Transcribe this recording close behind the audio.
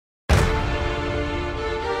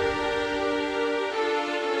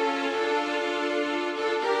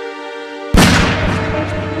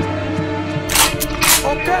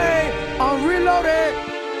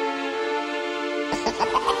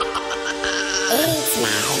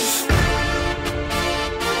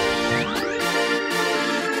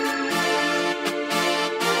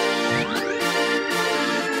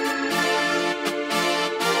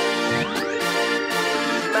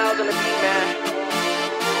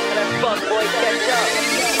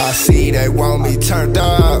I see they want me turned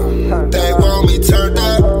up. They want me turned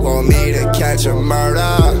up. Want me to catch a murder.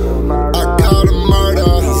 I call a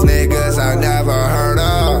murder. These niggas I never heard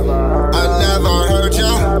of. I never heard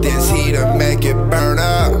ya. This heat to make it burn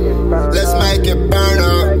up. Let's make it burn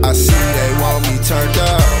up. I see they want me turned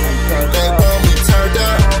up. They want me turned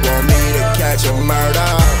up. Want me to catch a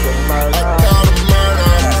murder. I call a murder.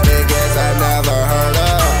 These niggas I never heard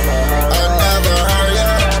of. I never heard ya.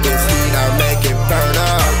 This heat I make it burn up.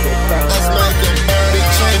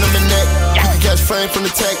 Frame from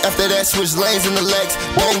the tech, after that switch lanes in the legs.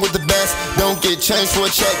 Bang with the best, don't get changed for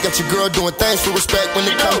a check. Got your girl doing things for respect. When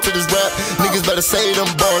it comes to this rap, niggas better say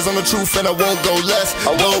them bars on the truth and I won't go less.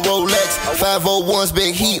 I won't Rolex, 501s,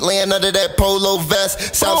 big heat laying under that polo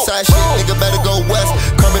vest. Southside shit, nigga better go west.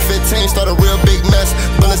 Carbon 15, start a real big mess.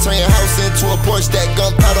 Bullets turn your house into a porch that.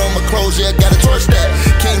 Gunpowder on my clothes, yeah, gotta torch that.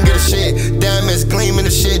 Can't get a shit, diamonds gleaming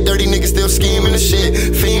the shit. Dirty niggas still scheming the shit,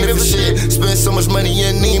 fiending for shit. Spend so much money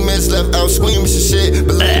in demons, left out screaming some shit.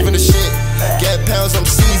 Believe in the shit, got pounds, I'm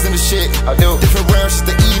seasoned the shit. I do different rounds just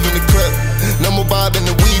to even the clip. No more bob in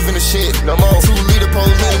the weave in the shit. No more 2-liter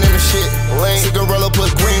Pauline in the shit. Cigarello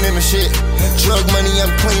put green in the shit. Drug money, I'm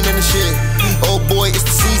clean in the shit. Oh boy, it's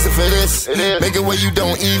the season for this. Make it where you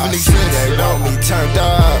don't even exist. They want me turned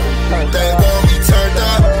up. They want me turned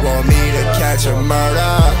up. Want me to catch a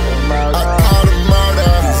murder. I call a murder.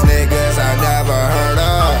 These niggas I never heard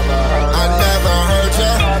of. I never heard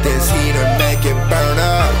ya. This heat to make it burn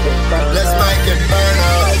up. Let's make it burn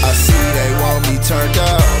up. I see they want me turned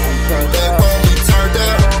up. They want me turned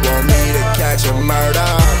up. Want me to catch a murder.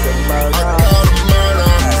 I call a murder.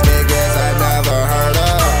 These niggas I never heard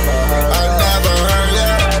of. I never heard ya.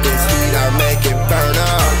 This heat I make it burn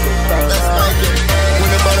up. Let's make it burn up.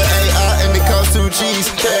 When about an AI and it comes 2 G's,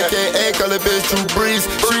 AKA call it bitch Drew Brees.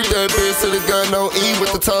 Shoot that bitch to the gun, no E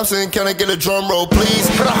with the Thompson. Can I get a drum roll, please?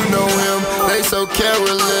 You know him, they so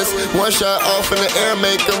careless. One shot off in the air,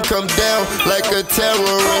 make them come down like a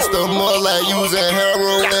terrorist. Or more like using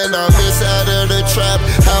heroin. I'm inside of the trap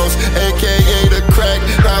house, AKA the crack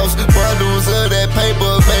house. Bundles of that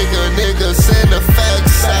paper make a nigga send the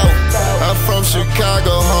facts out. I'm from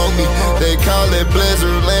Chicago, homie, they call it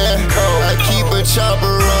Blizzard land. I keep a chopper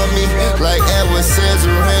on me like Edward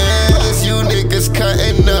Scissorhands. You niggas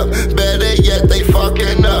cutting up, better yet they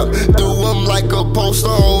fucking up. Do them like a poster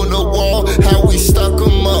on the wall, how we stuck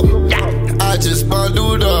them up. I just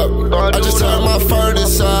bundled up, I just turned my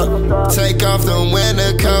furnace up. Take off the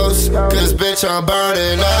winter coats, cause bitch I'm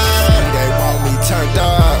burning up. They want me turned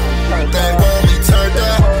up, they want me turned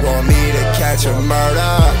up. Want me to catch a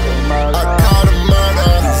murder. I call a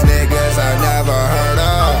murder. These niggas I never heard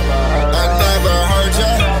of. I never heard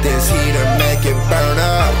ya. This heat to make it burn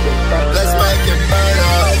up. Let's make it burn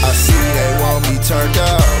up. I see they want me turned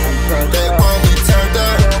up. They want me turned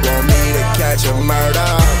up. Want me to catch a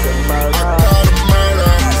murder. I call a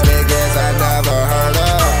murder. These niggas I never heard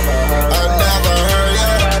of. I never heard ya.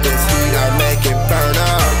 This heat I make it burn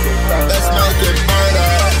up. Let's make it burn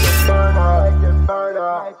up. Make it burn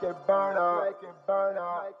up. Make it burn up. Make it burn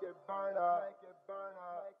up. Make it burn up. Make it burn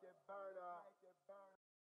up.